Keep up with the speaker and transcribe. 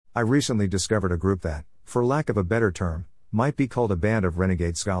I recently discovered a group that, for lack of a better term, might be called a band of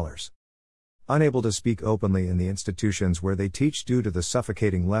renegade scholars. Unable to speak openly in the institutions where they teach due to the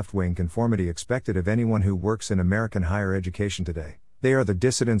suffocating left-wing conformity expected of anyone who works in American higher education today, they are the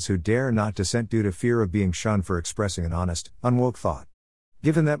dissidents who dare not dissent due to fear of being shunned for expressing an honest, unwoke thought.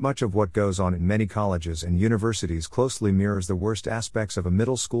 Given that much of what goes on in many colleges and universities closely mirrors the worst aspects of a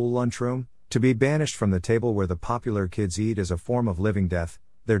middle school lunchroom, to be banished from the table where the popular kids eat is a form of living death,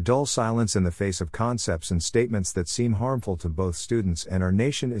 their dull silence in the face of concepts and statements that seem harmful to both students and our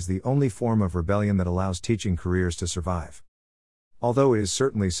nation is the only form of rebellion that allows teaching careers to survive. Although it is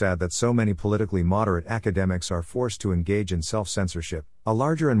certainly sad that so many politically moderate academics are forced to engage in self-censorship, a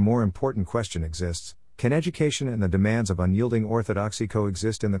larger and more important question exists: can education and the demands of unyielding orthodoxy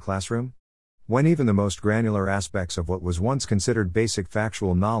coexist in the classroom? When even the most granular aspects of what was once considered basic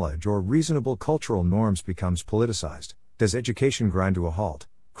factual knowledge or reasonable cultural norms becomes politicized, does education grind to a halt,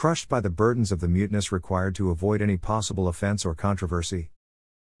 crushed by the burdens of the muteness required to avoid any possible offense or controversy?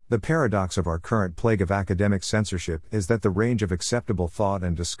 The paradox of our current plague of academic censorship is that the range of acceptable thought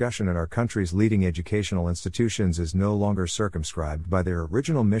and discussion at our country's leading educational institutions is no longer circumscribed by their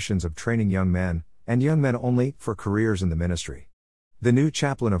original missions of training young men, and young men only, for careers in the ministry. The new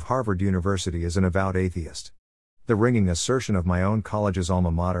chaplain of Harvard University is an avowed atheist. The ringing assertion of my own college's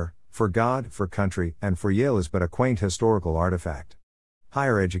alma mater, for God, for country, and for Yale is but a quaint historical artifact.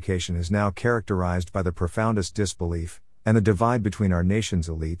 Higher education is now characterized by the profoundest disbelief, and the divide between our nation's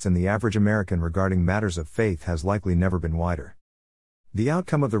elites and the average American regarding matters of faith has likely never been wider. The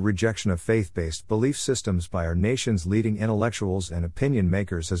outcome of the rejection of faith-based belief systems by our nation's leading intellectuals and opinion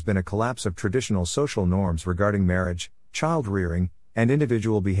makers has been a collapse of traditional social norms regarding marriage, child-rearing, and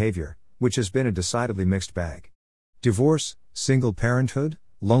individual behavior, which has been a decidedly mixed bag. Divorce, single parenthood,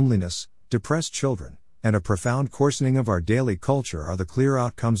 loneliness, depressed children, and a profound coarsening of our daily culture are the clear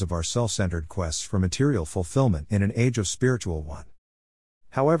outcomes of our self-centered quests for material fulfillment in an age of spiritual one.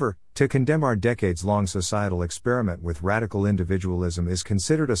 However, to condemn our decades-long societal experiment with radical individualism is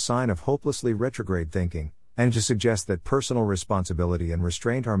considered a sign of hopelessly retrograde thinking, and to suggest that personal responsibility and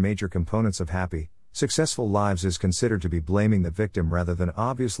restraint are major components of happy, successful lives is considered to be blaming the victim rather than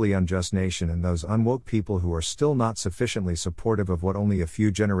obviously unjust nation and those unwoke people who are still not sufficiently supportive of what only a few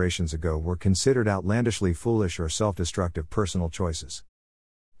generations ago were considered outlandishly foolish or self-destructive personal choices.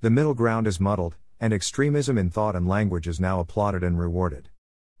 The middle ground is muddled, and extremism in thought and language is now applauded and rewarded.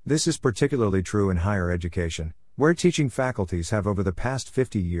 This is particularly true in higher education, where teaching faculties have over the past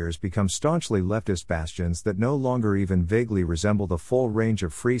 50 years become staunchly leftist bastions that no longer even vaguely resemble the full range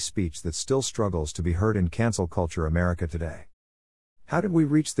of free speech that still struggles to be heard in cancel culture America today. How did we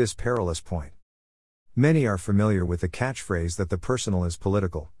reach this perilous point? Many are familiar with the catchphrase that the personal is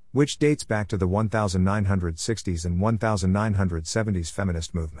political, which dates back to the 1960s and 1970s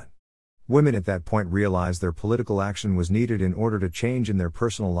feminist movement. Women at that point realized their political action was needed in order to change in their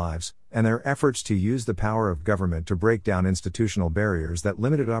personal lives, and their efforts to use the power of government to break down institutional barriers that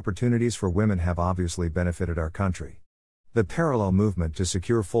limited opportunities for women have obviously benefited our country. The parallel movement to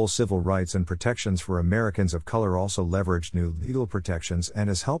secure full civil rights and protections for Americans of color also leveraged new legal protections and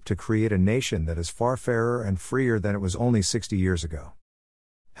has helped to create a nation that is far fairer and freer than it was only 60 years ago.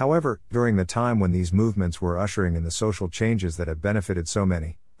 However, during the time when these movements were ushering in the social changes that have benefited so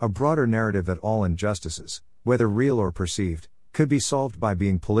many, a broader narrative that all injustices, whether real or perceived, could be solved by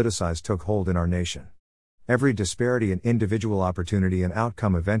being politicized took hold in our nation. Every disparity in individual opportunity and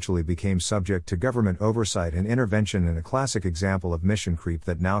outcome eventually became subject to government oversight and intervention, in a classic example of mission creep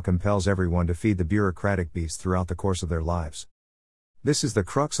that now compels everyone to feed the bureaucratic beast throughout the course of their lives. This is the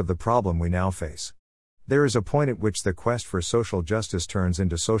crux of the problem we now face. There is a point at which the quest for social justice turns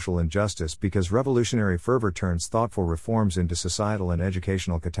into social injustice because revolutionary fervor turns thoughtful reforms into societal and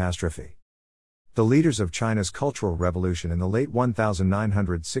educational catastrophe. The leaders of China's Cultural Revolution in the late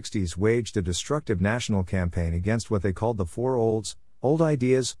 1960s waged a destructive national campaign against what they called the Four Olds: old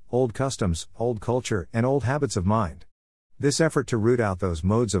ideas, old customs, old culture, and old habits of mind. This effort to root out those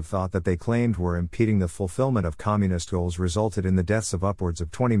modes of thought that they claimed were impeding the fulfillment of communist goals resulted in the deaths of upwards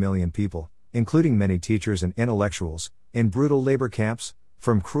of 20 million people, including many teachers and intellectuals, in brutal labor camps,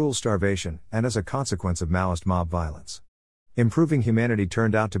 from cruel starvation, and as a consequence of Maoist mob violence. Improving humanity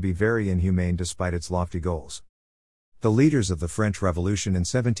turned out to be very inhumane despite its lofty goals. The leaders of the French Revolution in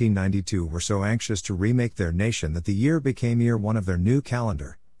 1792 were so anxious to remake their nation that the year became year one of their new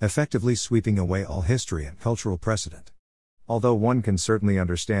calendar, effectively sweeping away all history and cultural precedent. Although one can certainly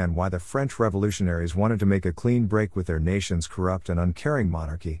understand why the French revolutionaries wanted to make a clean break with their nation's corrupt and uncaring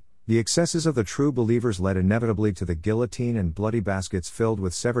monarchy, the excesses of the true believers led inevitably to the guillotine and bloody baskets filled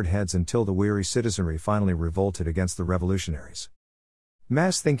with severed heads until the weary citizenry finally revolted against the revolutionaries.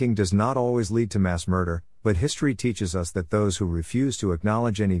 Mass thinking does not always lead to mass murder, but history teaches us that those who refuse to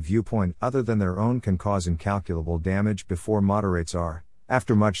acknowledge any viewpoint other than their own can cause incalculable damage before moderates are,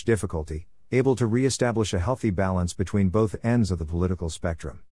 after much difficulty, able to re-establish a healthy balance between both ends of the political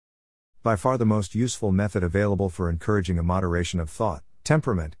spectrum. By far the most useful method available for encouraging a moderation of thought,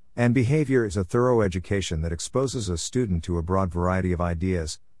 temperament, and behavior is a thorough education that exposes a student to a broad variety of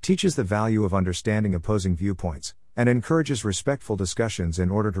ideas, teaches the value of understanding opposing viewpoints, and encourages respectful discussions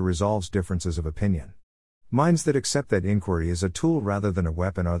in order to resolve differences of opinion. Minds that accept that inquiry is a tool rather than a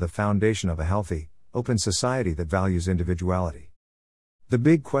weapon are the foundation of a healthy, open society that values individuality. The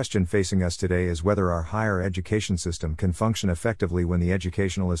big question facing us today is whether our higher education system can function effectively when the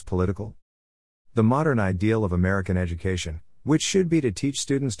educational is political. The modern ideal of American education, which should be to teach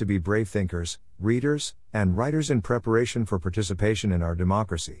students to be brave thinkers, readers, and writers in preparation for participation in our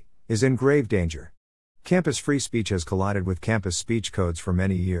democracy, is in grave danger. Campus free speech has collided with campus speech codes for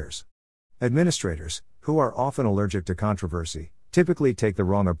many years. Administrators, who are often allergic to controversy, typically take the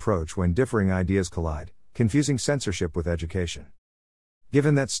wrong approach when differing ideas collide, confusing censorship with education.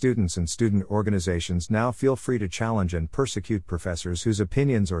 Given that students and student organizations now feel free to challenge and persecute professors whose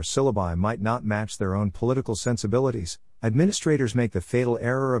opinions or syllabi might not match their own political sensibilities, administrators make the fatal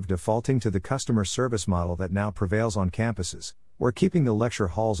error of defaulting to the customer service model that now prevails on campuses, where keeping the lecture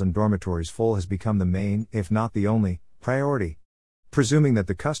halls and dormitories full has become the main, if not the only, priority. Presuming that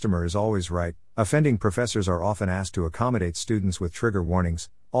the customer is always right, offending professors are often asked to accommodate students with trigger warnings,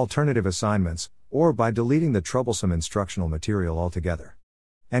 alternative assignments, or by deleting the troublesome instructional material altogether.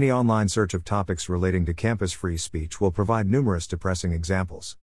 Any online search of topics relating to campus free speech will provide numerous depressing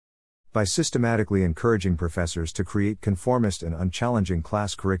examples. By systematically encouraging professors to create conformist and unchallenging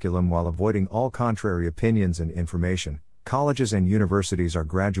class curriculum while avoiding all contrary opinions and information, colleges and universities are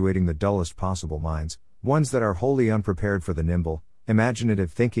graduating the dullest possible minds, ones that are wholly unprepared for the nimble,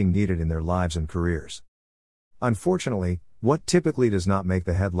 imaginative thinking needed in their lives and careers. Unfortunately, what typically does not make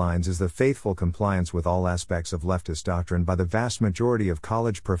the headlines is the faithful compliance with all aspects of leftist doctrine by the vast majority of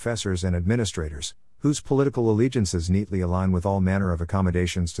college professors and administrators, whose political allegiances neatly align with all manner of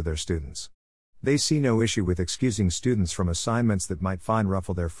accommodations to their students. They see no issue with excusing students from assignments that might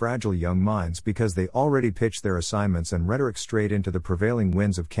ruffle their fragile young minds because they already pitch their assignments and rhetoric straight into the prevailing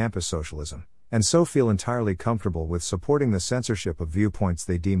winds of campus socialism, and so feel entirely comfortable with supporting the censorship of viewpoints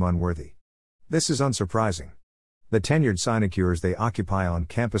they deem unworthy. This is unsurprising. The tenured sinecures they occupy on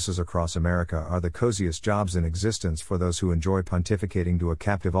campuses across America are the coziest jobs in existence for those who enjoy pontificating to a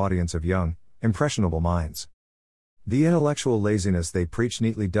captive audience of young, impressionable minds. The intellectual laziness they preach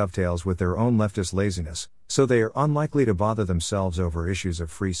neatly dovetails with their own leftist laziness, so they are unlikely to bother themselves over issues of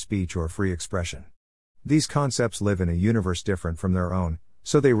free speech or free expression. These concepts live in a universe different from their own,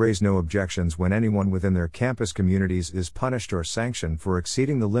 so they raise no objections when anyone within their campus communities is punished or sanctioned for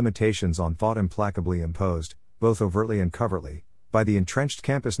exceeding the limitations on thought implacably imposed, both overtly and covertly, by the entrenched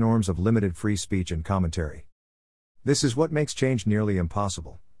campus norms of limited free speech and commentary. This is what makes change nearly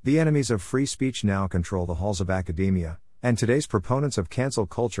impossible. The enemies of free speech now control the halls of academia, and today's proponents of cancel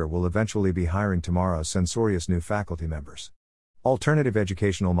culture will eventually be hiring tomorrow's censorious new faculty members. Alternative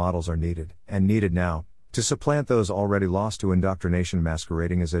educational models are needed, and needed now, to supplant those already lost to indoctrination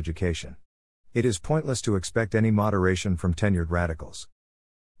masquerading as education. It is pointless to expect any moderation from tenured radicals.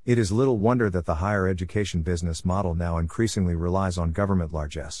 It is little wonder that the higher education business model now increasingly relies on government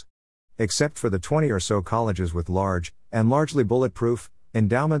largesse. Except for the 20 or so colleges with large, and largely bulletproof,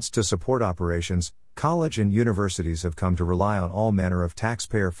 endowments to support operations, college and universities have come to rely on all manner of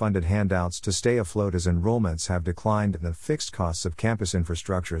taxpayer-funded handouts to stay afloat as enrollments have declined and the fixed costs of campus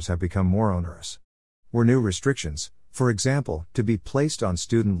infrastructures have become more onerous. Were new restrictions, for example, to be placed on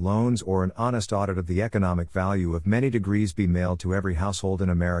student loans or an honest audit of the economic value of many degrees be mailed to every household in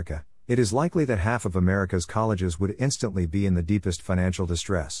America, it is likely that half of America's colleges would instantly be in the deepest financial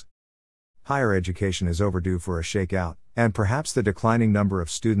distress. Higher education is overdue for a shakeout, and perhaps the declining number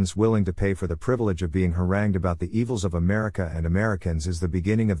of students willing to pay for the privilege of being harangued about the evils of America and Americans is the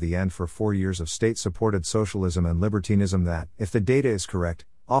beginning of the end for 4 years of state-supported socialism and libertinism that, if the data is correct,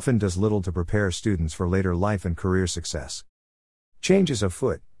 often does little to prepare students for later life and career success. Change is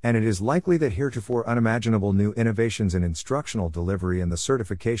afoot, and it is likely that heretofore unimaginable new innovations in instructional delivery and the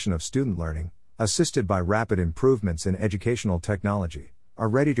certification of student learning, assisted by rapid improvements in educational technology, are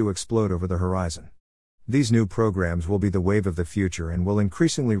ready to explode over the horizon. These new programs will be the wave of the future and will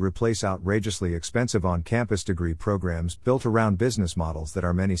increasingly replace outrageously expensive on-campus degree programs built around business models that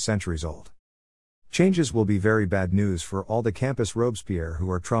are many centuries old. Changes will be very bad news for all the campus Robespierre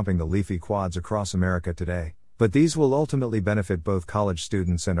who are trumping the leafy quads across America today, but these will ultimately benefit both college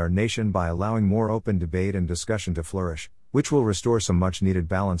students and our nation by allowing more open debate and discussion to flourish, which will restore some much needed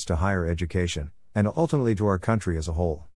balance to higher education, and ultimately to our country as a whole.